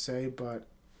things to say, but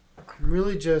I'm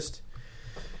really just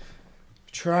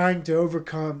trying to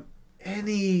overcome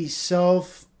any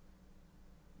self-doubt,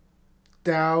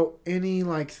 any,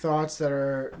 like, thoughts that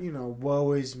are,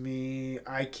 woe is me,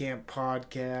 I can't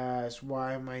podcast,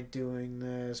 why am I doing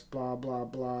this, blah, blah,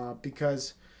 blah,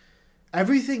 because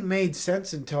everything made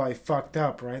sense until I fucked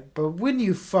up, right? But when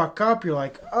you fuck up, you're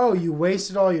like, oh, you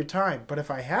wasted all your time. But if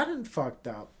I hadn't fucked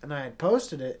up and I had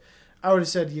posted it, I would have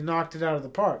said you knocked it out of the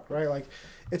park, right? Like,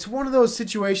 it's one of those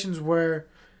situations where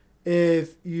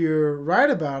if you're right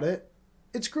about it,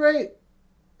 it's great.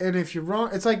 And if you're wrong,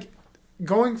 it's like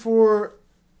going for,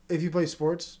 if you play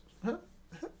sports,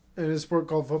 in a sport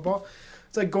called football,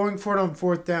 it's like going for it on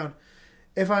fourth down.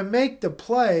 If I make the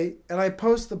play and I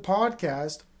post the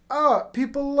podcast,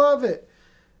 people love it.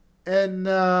 And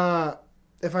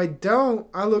if I don't,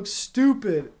 I look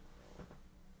stupid.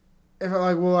 If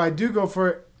I do go for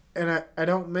it, and I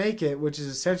don't make it, which is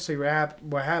essentially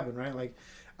what happened, right? Like,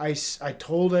 I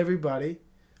told everybody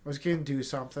I was going to do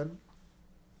something.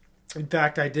 In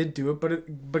fact, I did do it,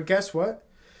 but guess what?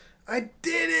 I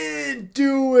didn't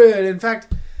do it. In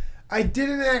fact, I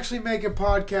didn't actually make a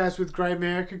podcast with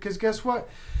Grimerica, because guess what?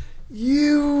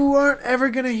 You aren't ever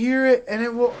going to hear it, and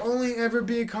it will only ever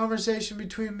be a conversation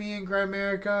between me and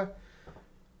Grimerica.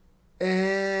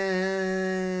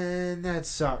 And that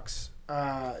sucks.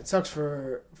 It sucks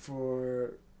for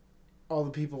all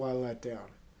the people I let down.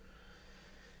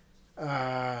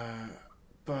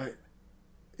 But,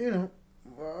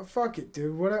 fuck it,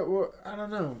 dude. What I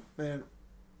don't know, man.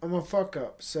 I'm a fuck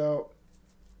up. So,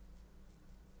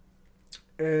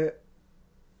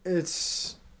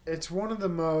 it's one of the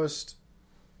most...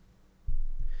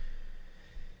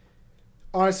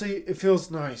 Honestly, it feels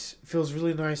nice. It feels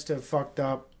really nice to have fucked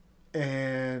up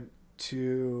and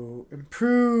to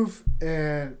improve,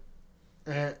 and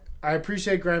I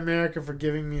appreciate Grimerica for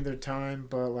giving me their time,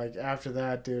 but, like, after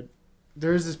that, dude,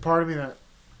 there's this part of me that,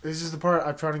 this is the part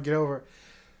I'm trying to get over.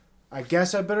 I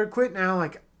guess I better quit now.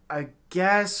 Like, I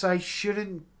guess I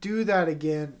shouldn't do that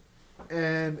again.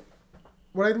 And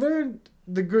what I learned,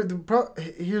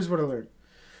 here's what I learned.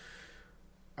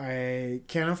 I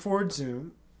can't afford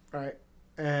Zoom, right?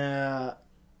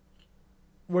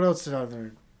 What else did I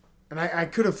learn? And I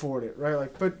could afford it, right?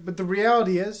 Like, but the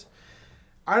reality is,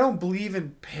 I don't believe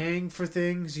in paying for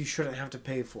things you shouldn't have to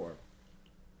pay for.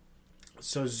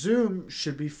 So Zoom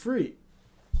should be free.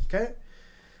 Okay?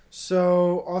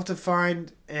 So I'll have to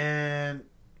find an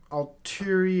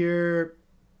ulterior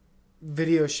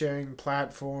video sharing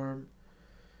platform.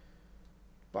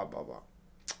 Blah, blah, blah.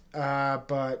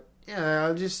 But,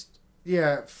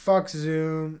 fuck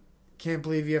Zoom. Can't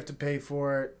believe you have to pay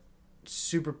for it.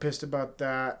 Super pissed about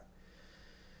that.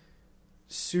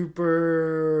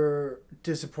 Super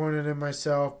disappointed in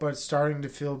myself, but starting to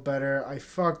feel better. I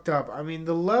fucked up. I mean,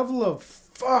 the level of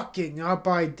fucking up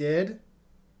I did.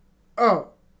 Oh.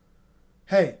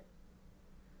 Hey.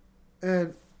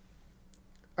 And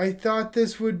I thought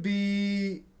this would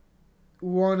be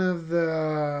one of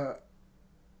the,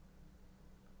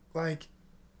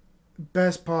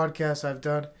 best podcasts I've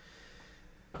done.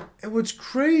 And what's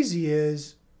crazy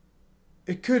is,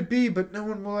 it could be, but no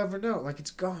one will ever know.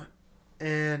 It's gone.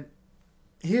 And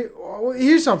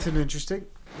here's something interesting.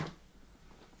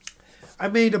 I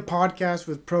made a podcast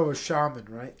with Provo Shaman,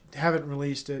 right? Haven't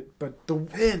released it, but the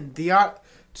wind,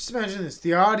 just imagine this,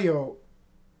 the audio,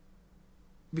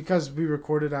 because we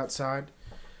recorded outside,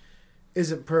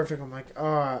 isn't perfect. I'm like,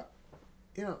 I'm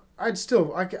still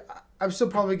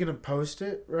probably going to post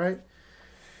it, right?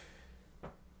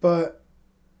 But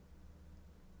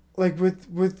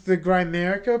with the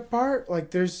Grimerica part,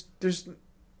 there's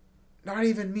not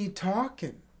even me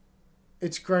talking.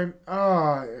 It's when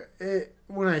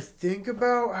I think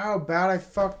about how bad I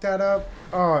fucked that up,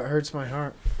 it hurts my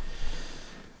heart.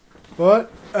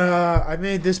 But I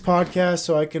made this podcast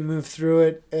so I can move through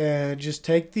it and just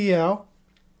take the L.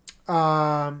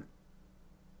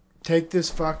 Take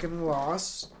this fucking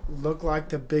loss. Look like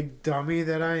the big dummy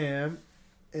that I am.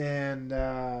 And,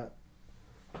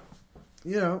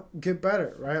 get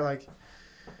better, right?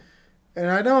 And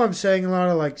I know I'm saying a lot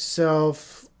of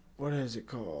what is it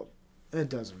called? It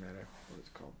doesn't matter what it's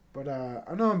called. But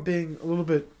I know I'm being a little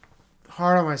bit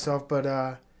hard on myself,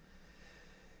 but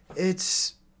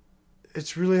it's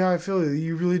really how I feel.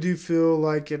 You really do feel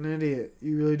like an idiot.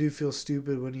 You really do feel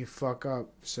stupid when you fuck up.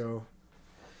 So,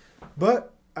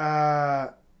 but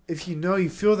if you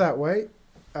feel that way,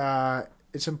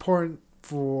 it's important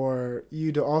for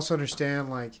you to also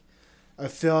understand a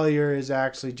failure is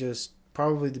actually just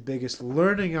probably the biggest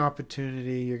learning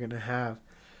opportunity you're going to have.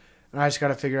 And I just got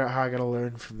to figure out how I got to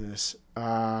learn from this. And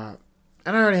I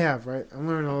already have, right? I'm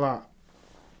learning a lot.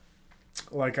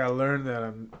 I learned that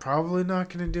I'm probably not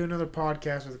going to do another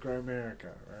podcast with Grimerica.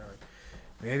 Right?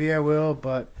 Maybe I will,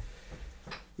 but,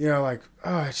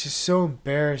 it's just so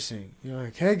embarrassing.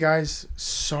 Hey guys,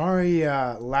 sorry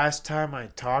last time I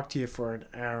talked to you for an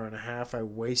hour and a half, I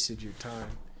wasted your time.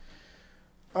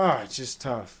 It's just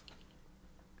tough.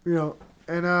 And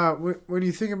when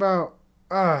you think about,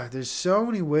 there's so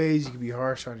many ways you can be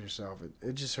harsh on yourself.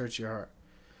 It just hurts your heart.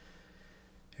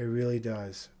 It really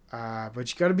does.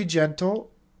 But you got to be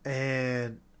gentle,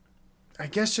 and I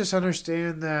guess just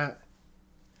understand that,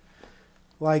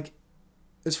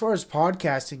 as far as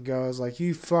podcasting goes,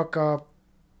 you fuck up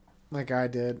like I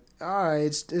did.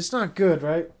 It's not good,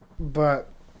 right? But,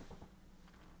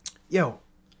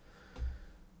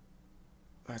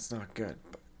 that's not good.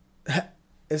 But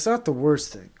it's not the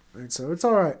worst thing, right? So it's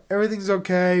all right. Everything's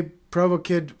okay. Provo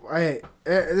Kid.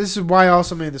 This is why I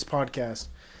also made this podcast.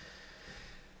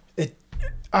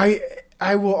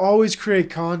 I will always create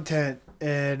content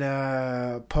and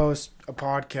post a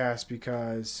podcast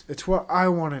because it's what I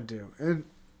want to do. And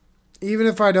even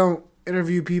if I don't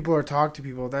interview people or talk to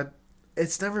people, that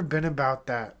it's never been about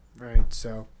that, right?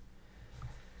 So,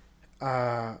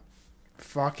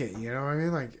 fuck it. You know what I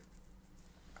mean?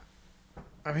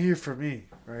 I'm here for me,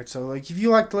 right? So, if you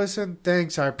like to listen,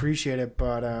 thanks. I appreciate it.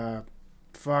 But,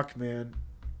 fuck, man.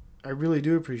 I really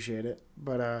do appreciate it.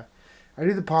 But, I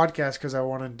do the podcast because I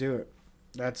want to do it.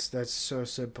 That's so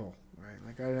simple, right?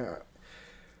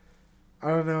 I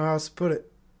don't know how else to put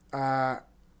it.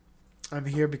 I'm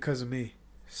here because of me.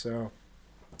 So,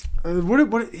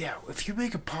 if you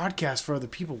make a podcast for other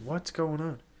people, what's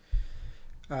going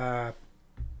on?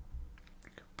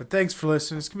 But thanks for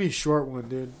listening. It's going to be a short one,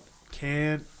 dude.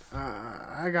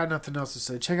 I got nothing else to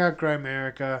say. Check out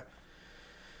Grimerica.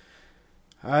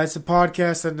 It's a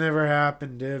podcast that never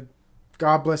happened, dude.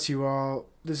 God bless you all.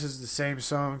 This is the same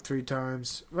song 3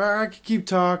 times. I could keep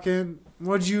talking.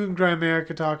 What'd you and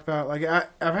Grimerica talk about?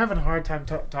 I'm having a hard time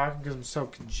talking because I'm so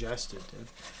congested, dude.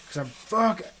 Because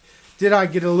Did I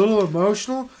get a little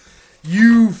emotional?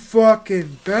 You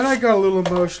fucking bet I got a little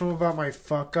emotional about my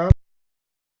fuck up.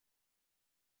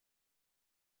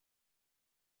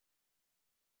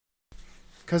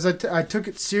 Because I took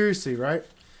it seriously, right?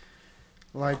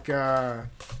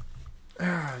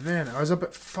 Man, I was up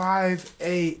at 5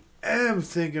 a.m.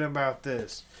 thinking about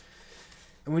this.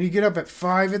 And when you get up at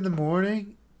 5 in the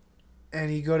morning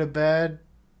and you go to bed,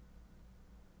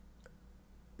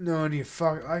 knowing you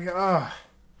fuck,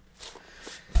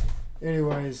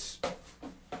 Anyways,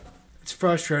 it's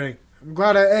frustrating. I'm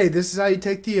glad hey, this is how you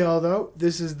take the L though.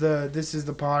 This is the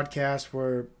podcast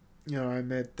where, I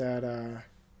admit that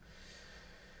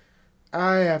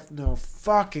I have no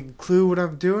fucking clue what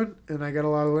I'm doing and I got a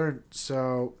lot to learn.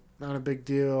 So, not a big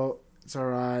deal. It's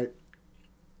alright.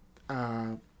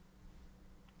 Not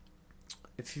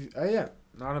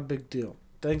a big deal.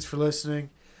 Thanks for listening.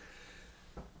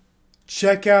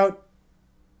 Check out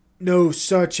No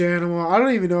Such Animal. I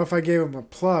don't even know if I gave them a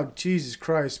plug. Jesus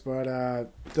Christ. But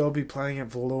they'll be playing at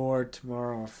Velour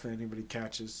tomorrow if anybody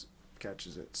catches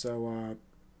it. So,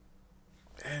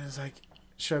 and it's like,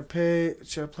 should I play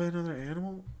another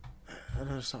animal?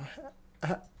 Another song?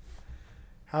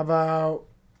 How about...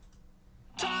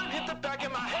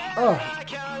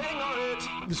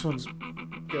 This one's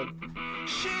good.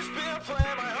 She's been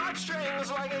playing my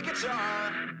heartstrings like a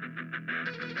guitar.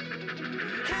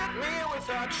 Hit me with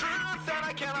a truth and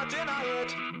I cannot deny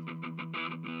it.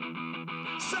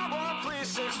 Someone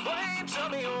please explain to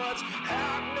me what's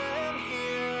happening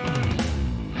here.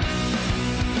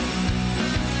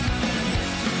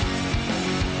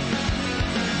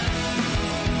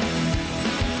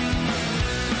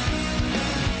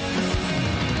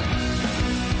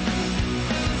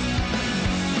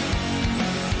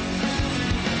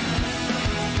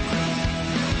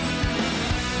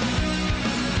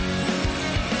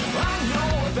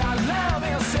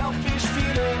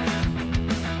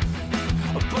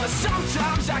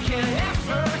 Sometimes I can't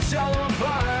ever tell them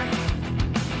apart.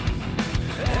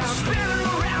 And I'm spinning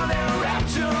around and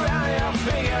wrapped around your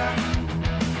finger.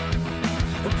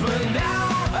 But now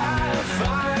I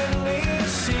finally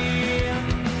see.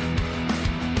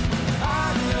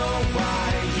 I know why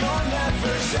you're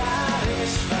never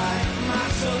satisfied. My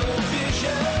total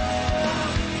vision,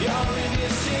 your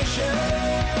indecision.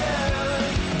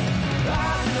 I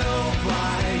know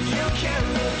why you can't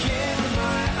look in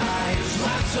my eyes.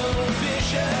 My total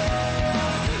vision,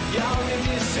 your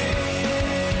indecision.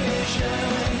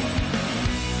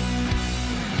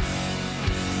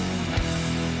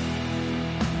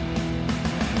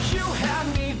 You had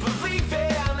me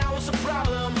believing I was a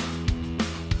problem.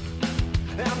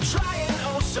 I'm trying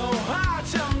oh so hard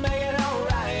to make it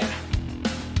alright.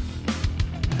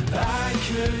 I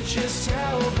could just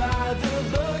tell by the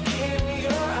look in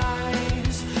your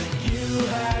eyes. You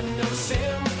had no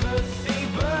sympathy,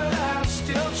 but I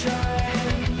still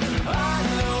tried. I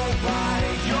know why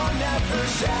you're never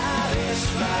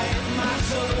satisfied. My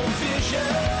total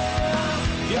vision,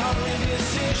 your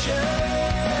indecision.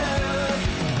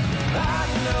 I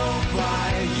know why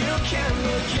you can't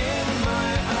look in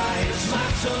my eyes. My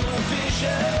total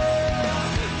vision,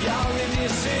 your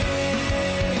indecision.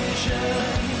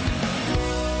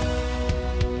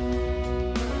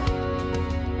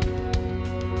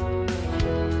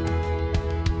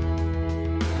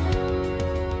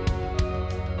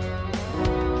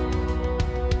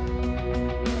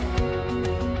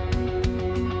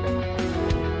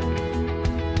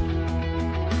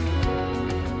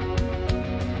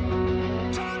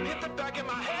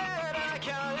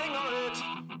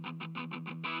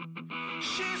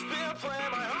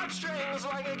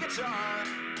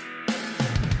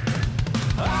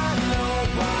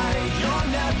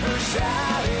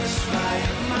 Satisfied,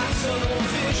 my total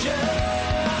vision,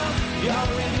 your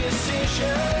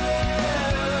indecision.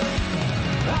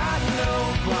 I know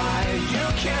why you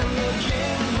can't look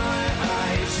in my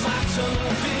eyes. My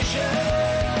total vision,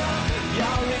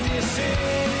 your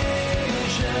indecision.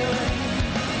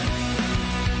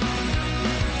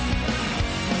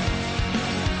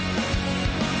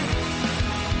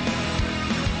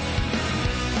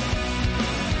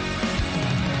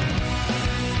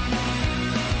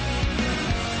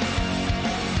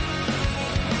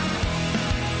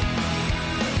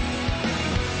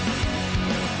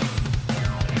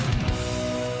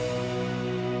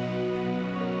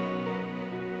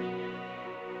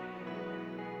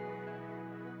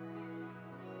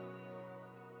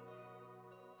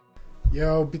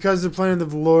 Yo, because they're playing the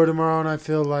Velour tomorrow, and I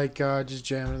feel like just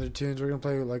jamming their tunes. We're gonna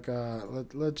play like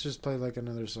let's just play like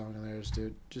another song of theirs,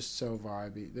 dude. Just so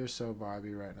vibey. They're so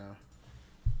vibey right now.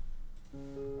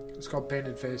 It's called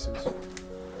Painted Faces.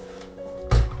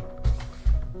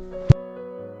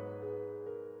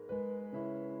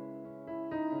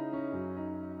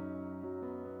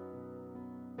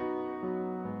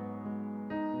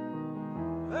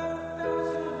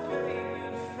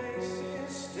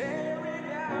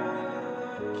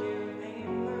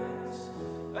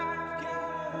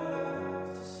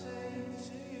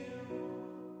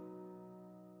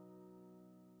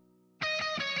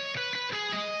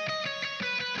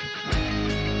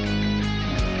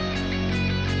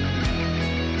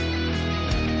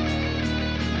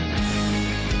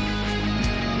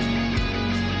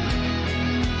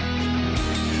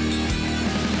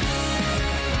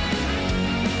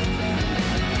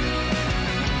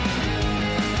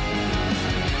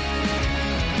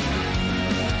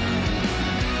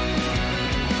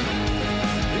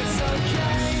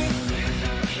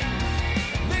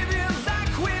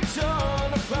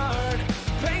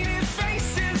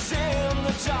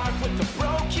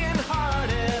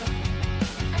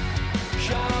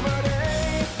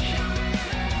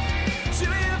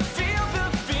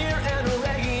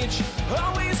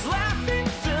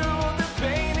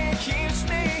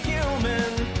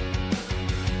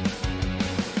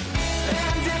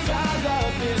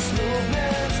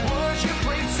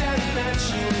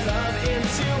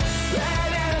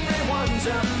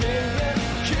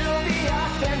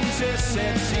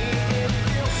 and seeing you.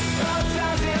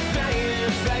 1,000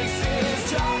 painted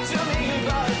faces talk to me,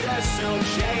 but they're so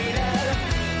jaded.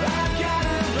 I've got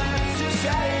a lot to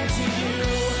say to you.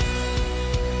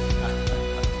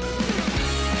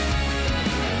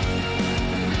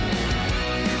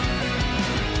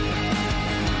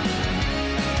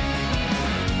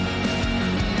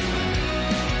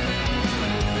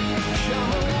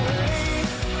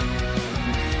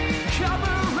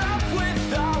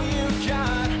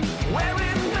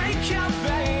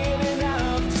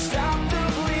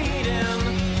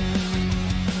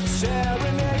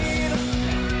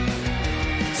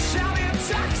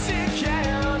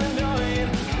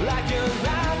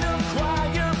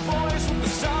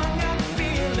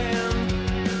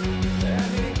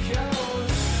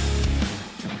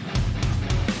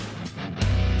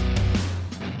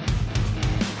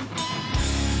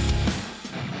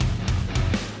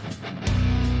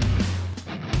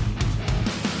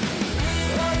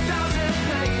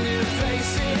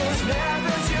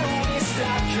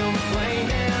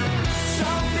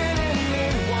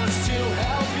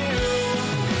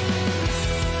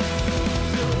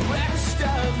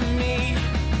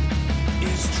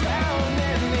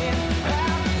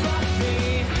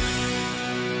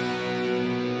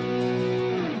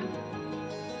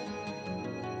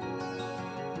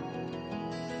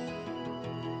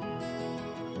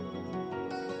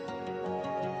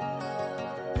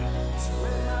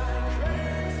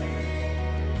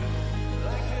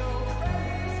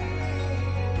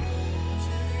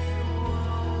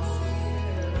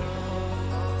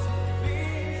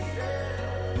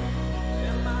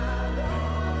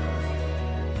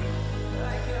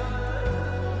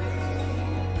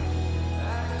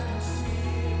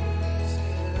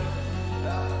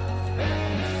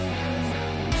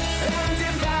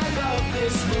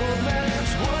 This movement,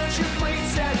 would you please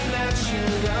tell that you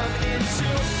love it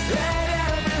too? Let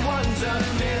everyone's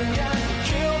opinion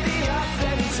kill the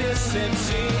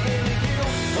authenticity in you.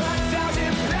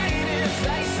 1,000 painted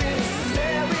faces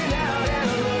staring out and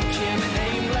looking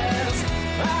aimless.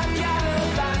 I've got a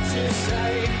lot to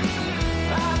say.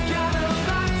 I've got a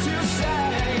lot to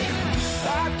say.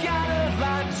 I've got a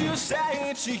lot to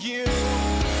say to you.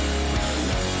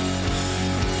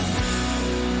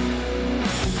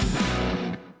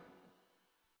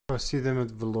 I'll see them at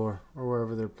Velour or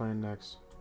wherever they're playing next.